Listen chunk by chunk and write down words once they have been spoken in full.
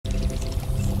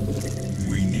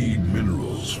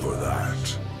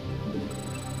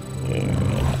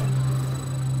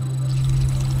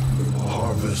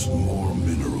Harvest more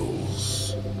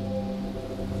minerals.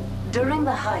 During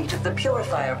the height of the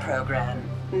Purifier program,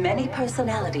 many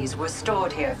personalities were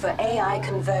stored here for AI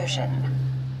conversion.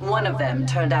 One of them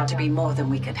turned out to be more than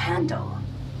we could handle.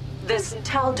 This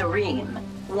Tal'Darim,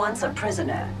 once a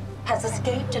prisoner, has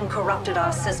escaped and corrupted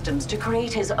our systems to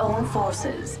create his own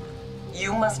forces.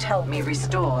 You must help me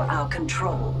restore our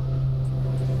control.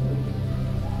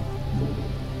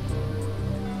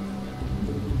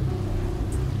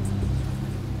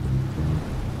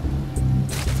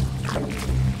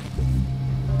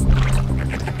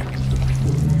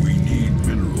 We need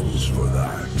minerals for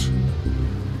that.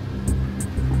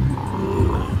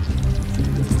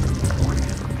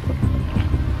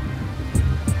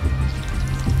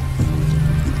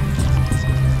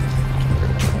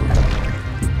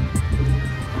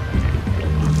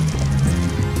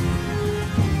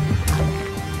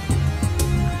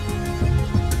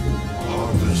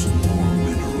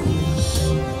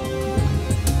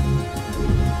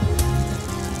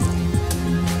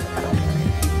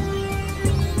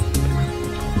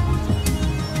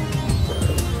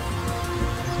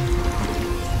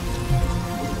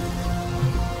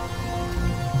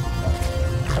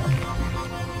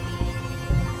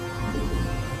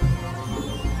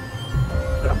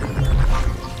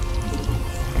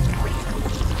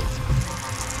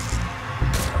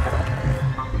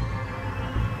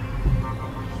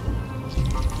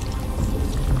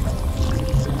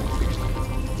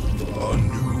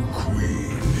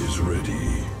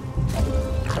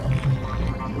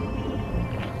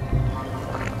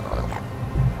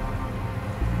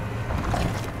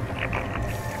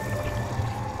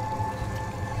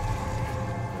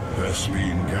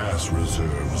 Vespene gas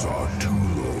reserves are too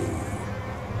low.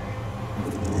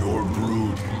 Your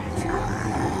brood...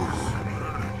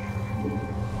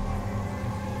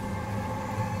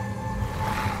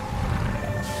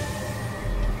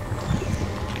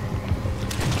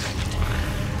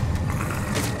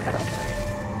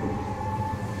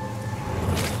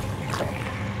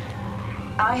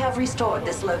 I have restored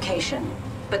this location,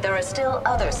 but there are still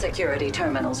other security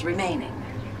terminals remaining.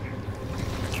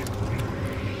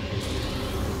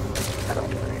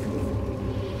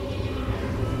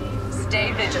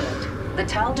 Stay vigilant. The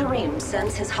Tal'Darim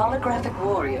sends his holographic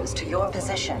warriors to your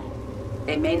position.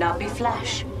 They may not be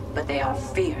flesh, but they are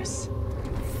fierce.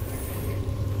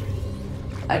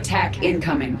 Attack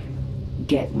incoming.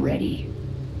 Get ready.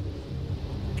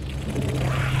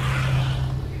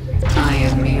 I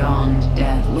am beyond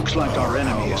death. Looks like our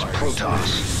enemy is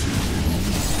Protoss.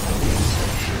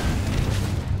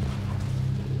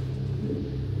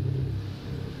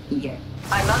 Yeah.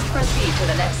 I must proceed to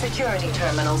the next security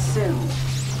terminal soon.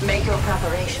 Make your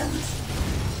preparations.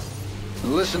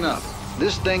 Listen up.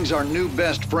 This thing's our new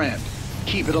best friend.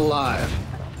 Keep it alive.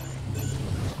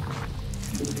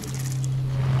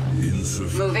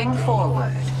 Insufficient. Moving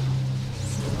forward.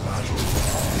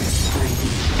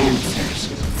 Answers.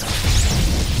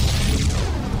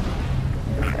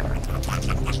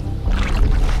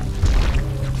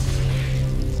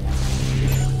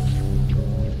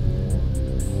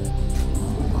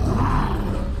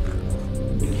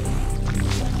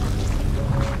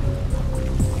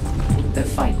 The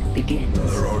fight begins.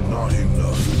 There are not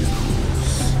enough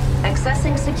minerals.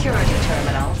 Accessing security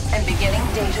terminal and beginning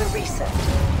data reset.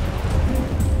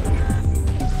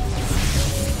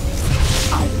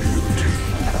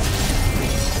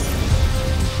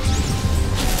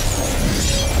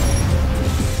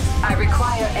 I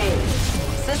require aid.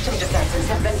 System defenses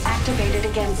have been activated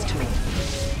against me.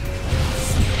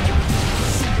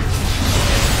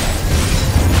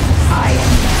 I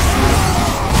am.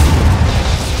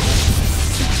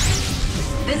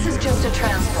 This is just a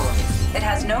transport. It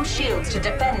has no shields to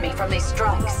defend me from these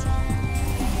strikes.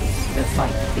 The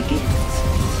fight begins.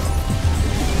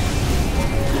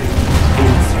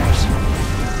 Answers.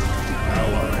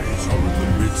 Allies are in the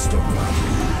midst of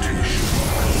battle mutation.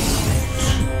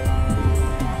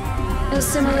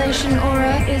 Assimilation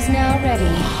aura is now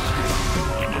ready.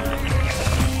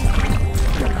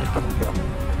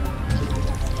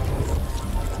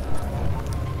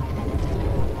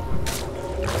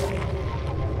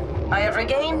 I have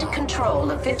regained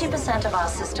control of 50% of our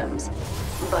systems,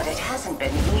 but it hasn't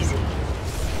been easy.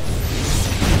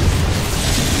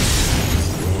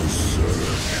 Your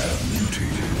Zerg have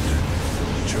mutated,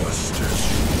 just as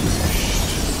you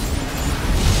wished.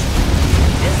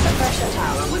 This suppression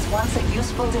tower was once a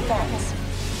useful defense.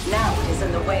 Now it is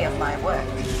in the way of my work.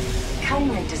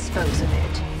 Kindly dispose of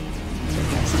it.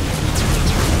 Systems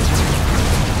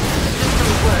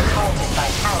work halted by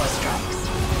power strikes.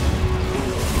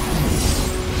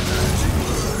 As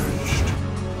emerged.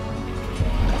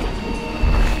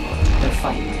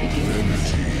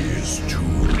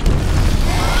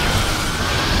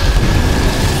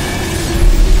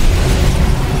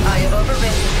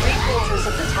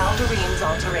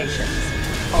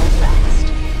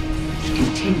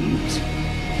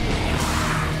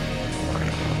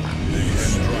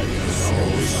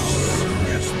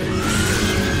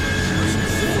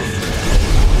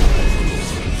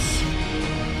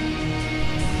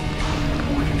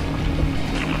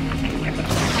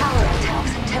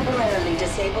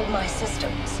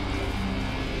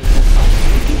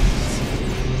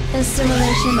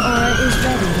 Assimilation aura is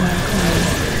ready, my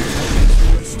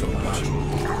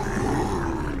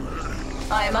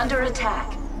I am under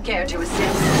attack. Care to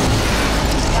assist?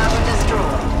 Tower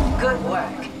destroyed. Good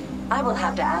work. I will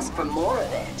have to ask for more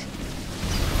of it.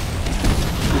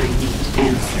 I need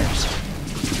answers.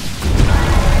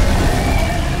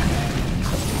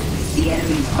 The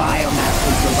enemy's biomass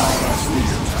will provide us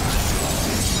with.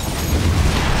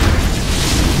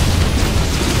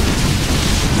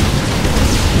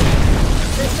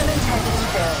 System integrity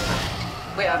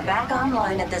verified. We are back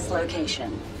online at this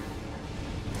location.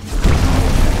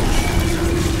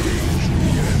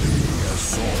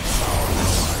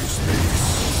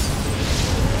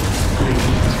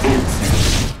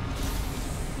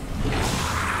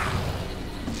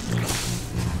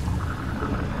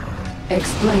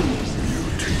 Explain.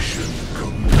 Mutation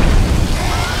complete.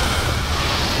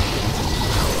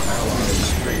 Our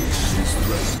allies' base is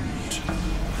threatened.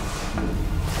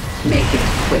 Make it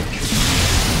quick.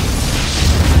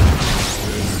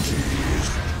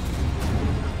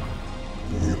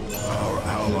 Our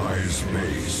allies'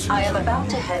 base. I am about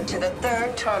to head to the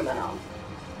third terminal.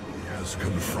 Has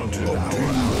confronted our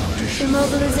allies.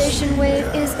 Immobilization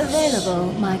wave is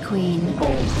available, my queen.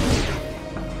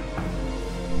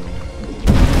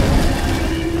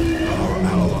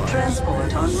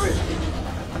 Transport en route.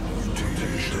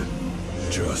 Mutation,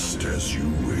 just as you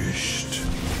wished.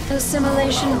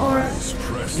 Assimilation aura.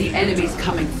 Press The enemy's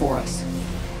coming for us.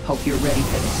 Hope you're ready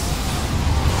for this.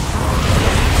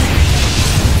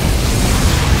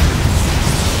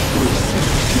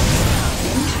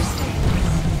 Interesting.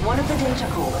 One of the data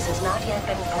cores has not yet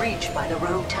been breached by the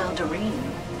rogue Tal'Darim.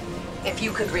 If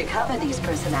you could recover these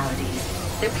personalities,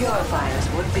 the Purifiers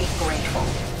would be grateful.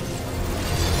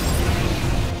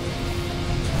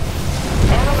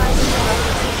 Analyzing the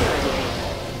rogue security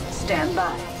data. Stand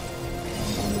by.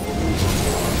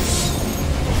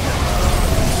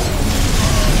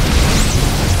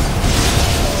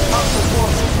 Hostile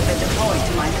forces have been deployed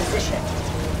to my position.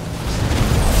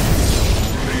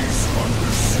 base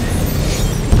under siege.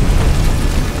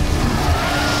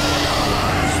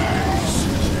 Allies' base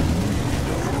is in need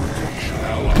of protection.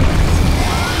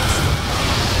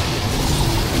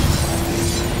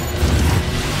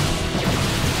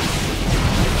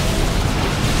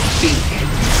 Speak.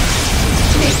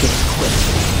 Make it quick.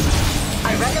 I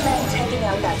recommend taking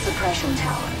out that suppression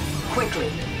tower. Quickly.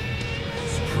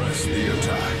 Press the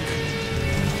attack.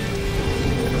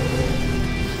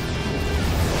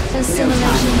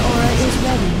 Assimilation aura is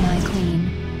ready, my queen.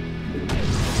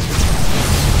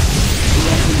 The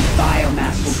enemy's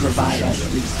biomass will provide us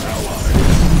resources.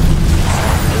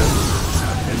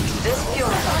 This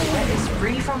purifier is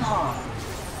free from harm.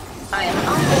 I am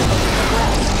unable to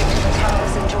progress due to the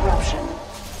tower's interruption.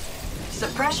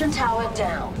 Suppression tower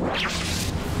down.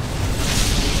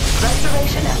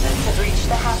 Restoration efforts have reached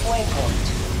the halfway point.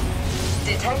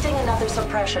 Detecting another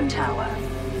suppression tower.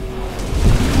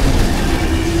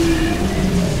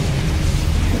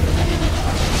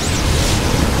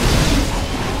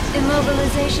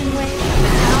 Immobilization wave.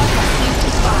 The tower has ceased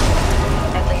to fire.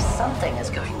 At least something is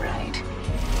going right.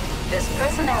 This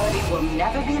personality will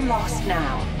never be lost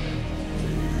now.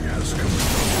 He has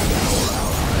confronted our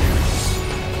allies.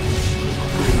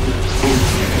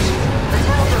 The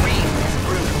Tal'Darim is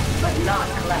brutal, but not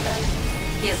clever.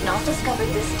 He has not discovered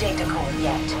this data core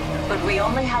yet, but we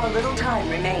only have a little time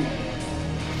remaining.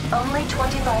 Only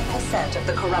 25% of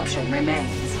the corruption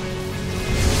remains.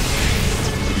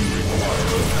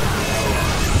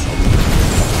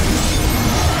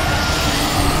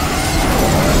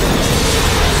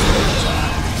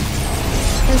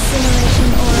 Assimilation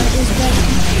aura is ready,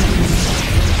 my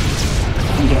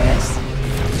queen. Yes.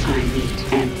 I need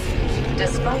answers.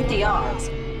 Despite the odds,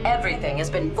 everything has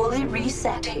been fully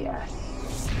reset here.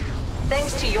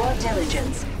 Thanks to your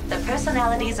diligence, the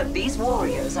personalities of these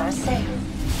warriors are safe.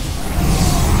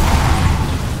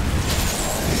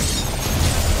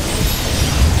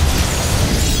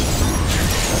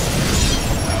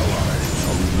 Allies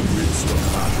are in the midst of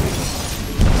battle.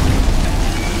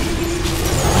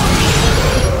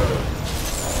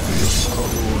 The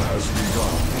struggle has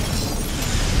begun.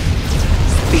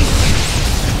 Speak.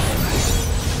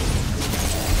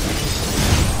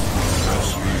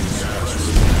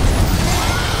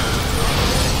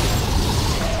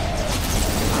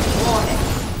 Warning,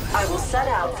 I will set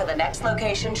out for the next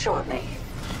location shortly.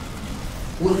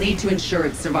 We'll need to ensure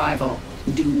its survival.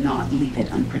 Do not leave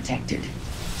it unprotected.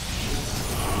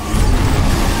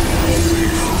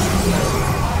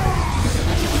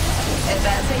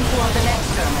 Advancing toward the next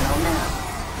terminal now.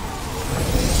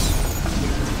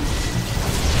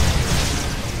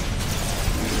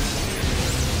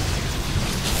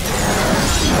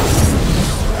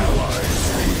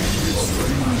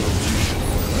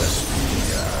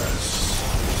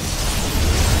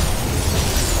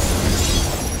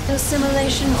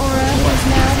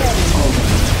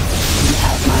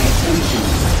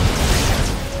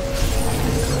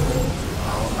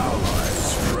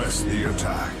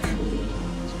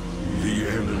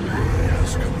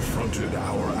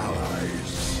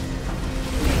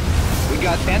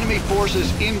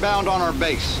 inbound on our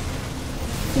base.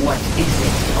 What is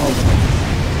it, Ulrich?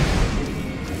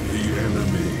 The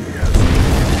enemy has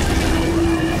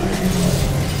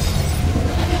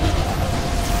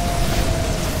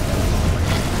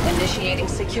Initiating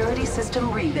security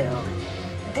system rebuild.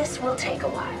 This will take a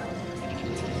while.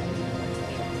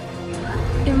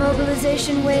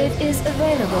 Immobilization wave is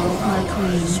available, my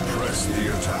queen. pressed the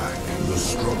attack. The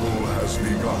struggle has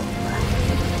begun.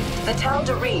 The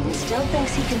Tal'Darim still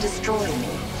thinks he can destroy me.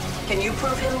 Can you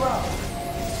prove him wrong?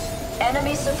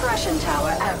 Enemy suppression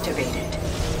tower activated.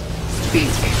 Speak.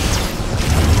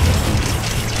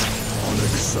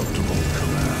 Unacceptable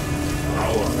command.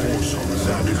 Our force is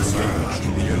engaged.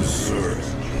 Yes, sir.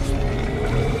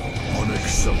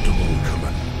 Unacceptable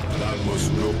command. That must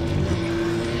go.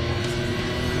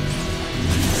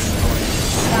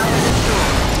 Tower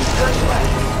destroyed. Good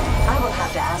work. I will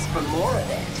have to ask for more of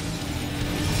it.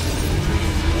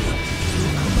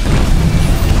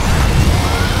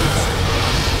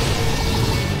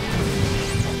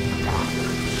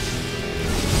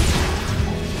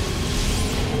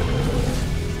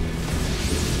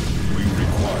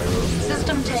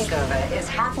 System takeover is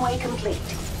halfway complete.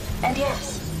 And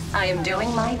yes, I am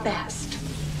doing my best.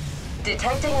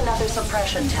 Detecting another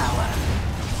suppression tower.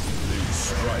 They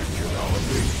strike at our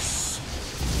base.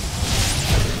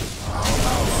 Our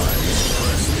allies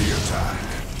press the attack.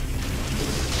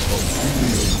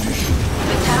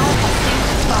 The tower has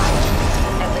ceased fire.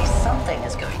 At least something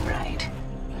is going right.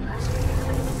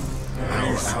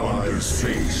 Our allies'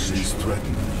 face is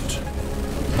threatened.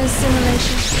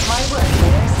 Assimilation. My work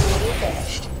here is nearly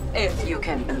finished, if you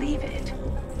can believe it.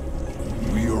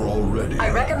 We are already.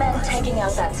 I recommend taking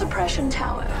out that suppression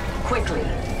tower, quickly.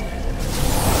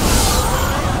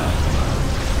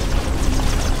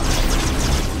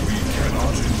 We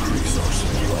cannot increase our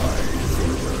supply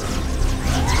further.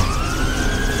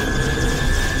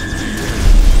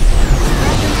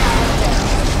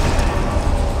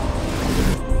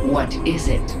 What is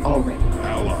it, Ulrich?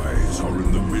 Allies are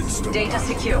in the midst of. Data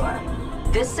secure.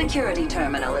 This security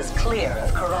terminal is clear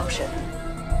of corruption.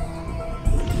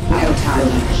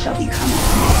 Biotyler shall be coming.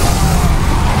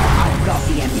 I've got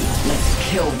the enemy. Let's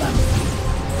kill them.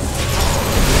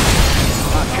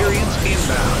 Hyperions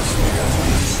inbound.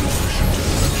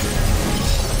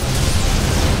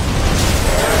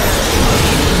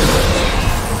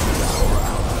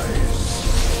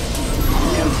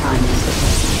 No time is the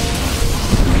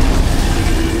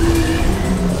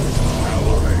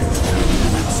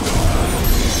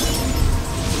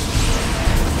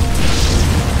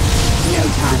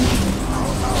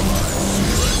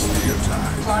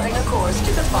Plotting a course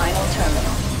to the final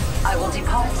terminal. I will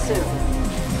depart soon.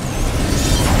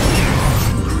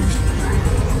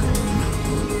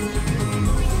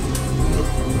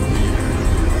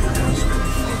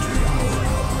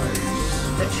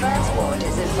 The transport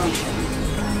is in motion.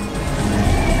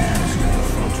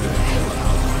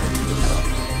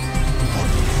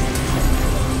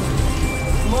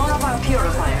 More of our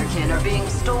purifier kin are being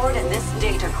stored in this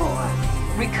data core.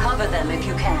 Recover them if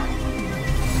you can.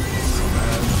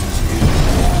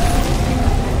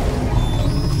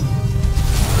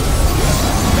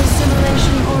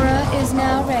 Assimilation aura is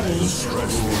now ready.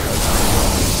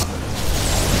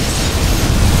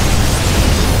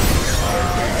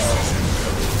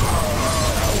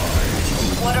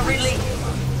 What a relief.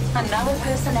 Another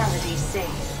personality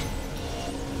saved.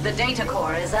 The data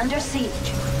core is under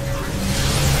siege.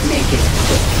 Make it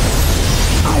quick.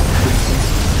 I've heard it.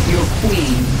 Your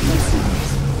queen listens.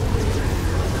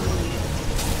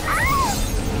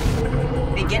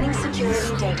 Beginning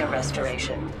security data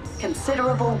restoration.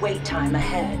 Considerable wait time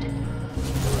ahead.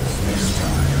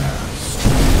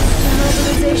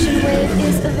 Immobilization wave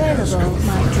is available,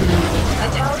 my queen. The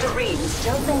Tal'Darim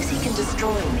still thinks he can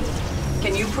destroy me.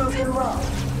 Can you prove him wrong?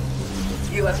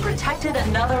 You have protected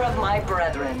another of my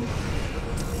brethren.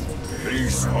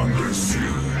 Base under sea.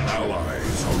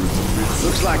 Allies are in the midst.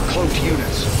 Looks like cloaked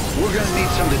units. We're gonna need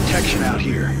some detection out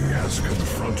here. Has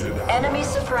confronted Enemy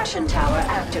suppression tower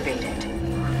activated.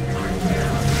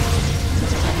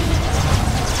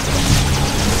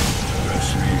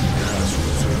 Vestige gas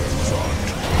reserves on.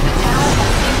 The tower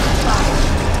has ceased fire.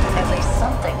 At least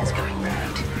something is going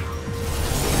right.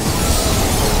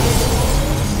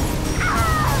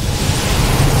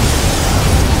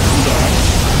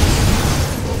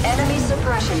 Enemy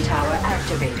suppression tower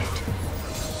activated.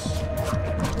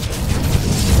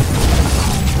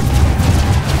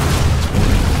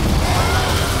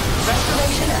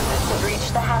 Restoration efforts have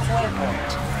reached the halfway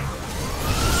point.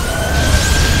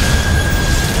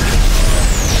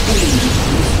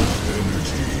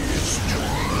 Energy is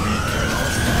we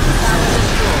cannot. Tower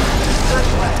destroyed.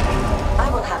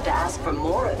 for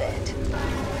more of it.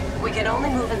 We can only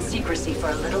move in secrecy for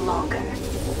a little longer.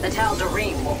 The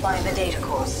Tal'Darim will find the data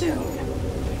core soon.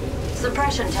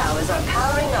 Suppression towers are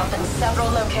powering up in several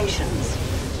locations.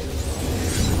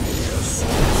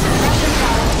 Suppression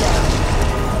towers down.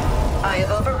 I have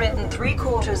overwritten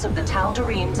 3/4 of the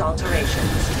Tal'Darim's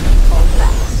alterations. Hold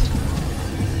fast.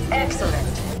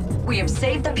 Excellent. We have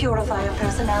saved the Purifier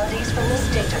personalities from this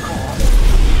data core.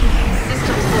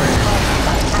 Systems were caused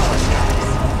by tower strikes.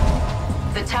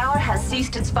 The tower has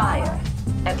ceased its fire.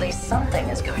 At least something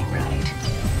is going right.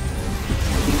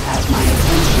 You have my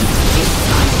attention. It's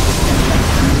time to step up.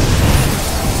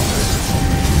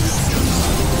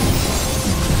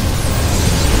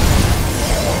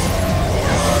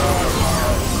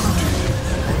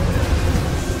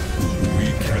 We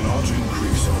cannot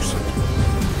increase our supply.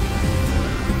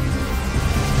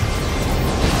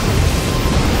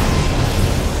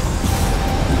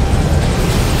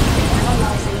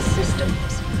 Analyzing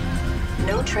systems.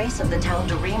 No trace of the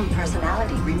Tal'Darim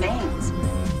personality remains.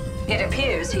 It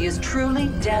appears he is truly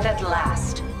dead at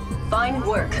last. Fine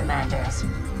work, Commanders.